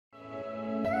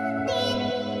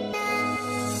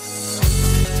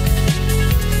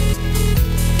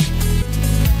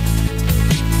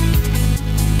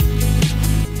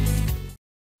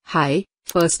Hi,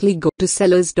 firstly go to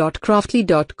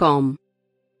sellers.kraftly.com.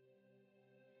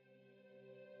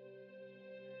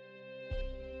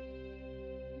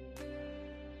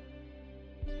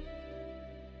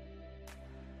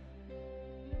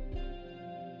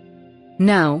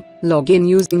 Now, log in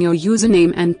using your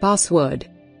username and password.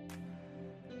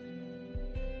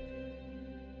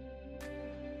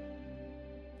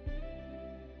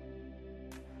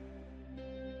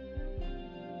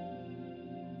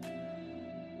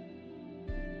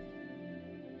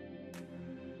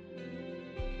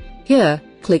 Here,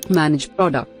 click Manage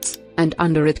Products, and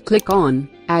under it click on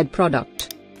Add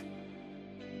Product.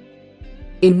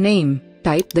 In Name,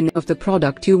 type the name of the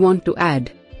product you want to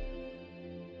add.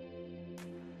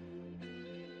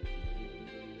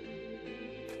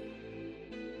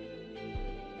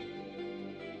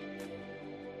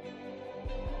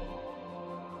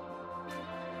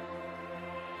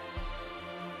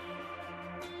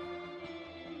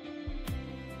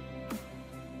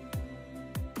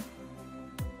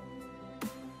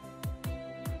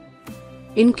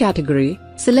 In Category,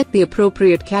 select the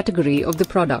appropriate category of the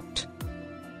product.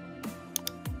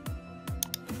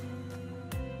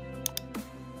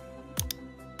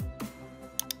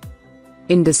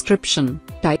 In Description,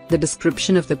 type the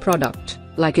description of the product,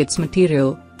 like its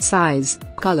material, size,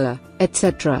 color,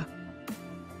 etc.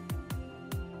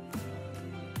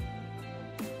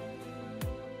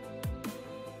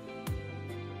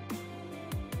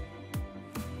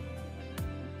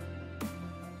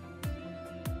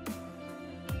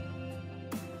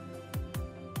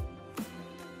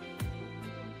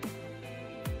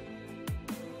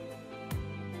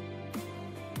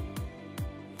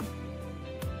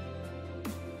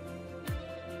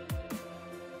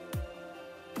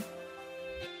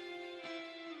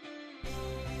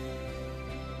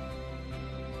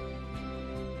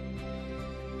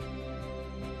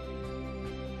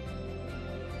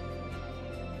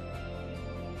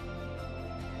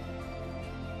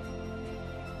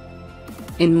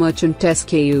 In Merchant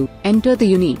SKU, enter the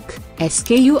unique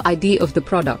SKU ID of the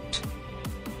product.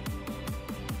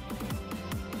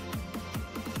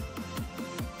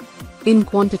 In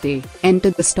Quantity, enter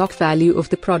the stock value of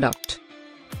the product.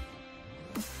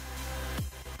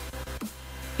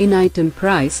 In Item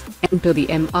Price, enter the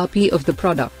MRP of the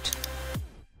product.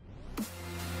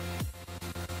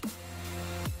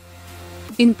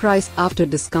 In Price After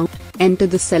Discount, enter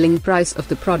the selling price of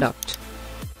the product.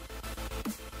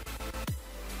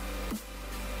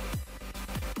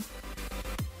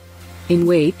 In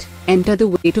Weight, enter the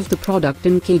weight of the product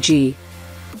in kg.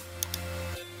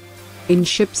 In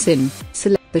Ships In,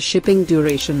 select the shipping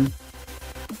duration.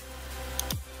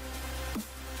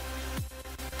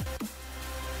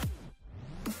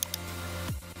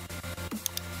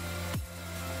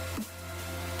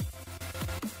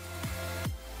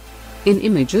 In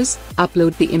Images,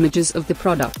 upload the images of the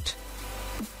product.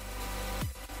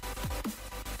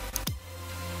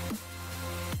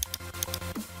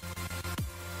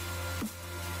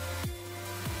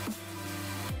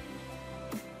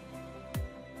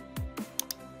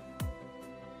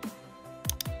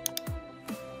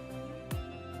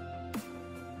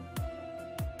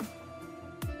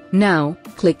 Now,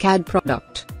 click Add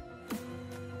Product.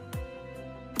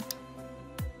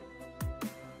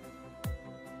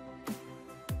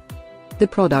 The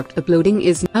product uploading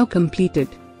is now completed.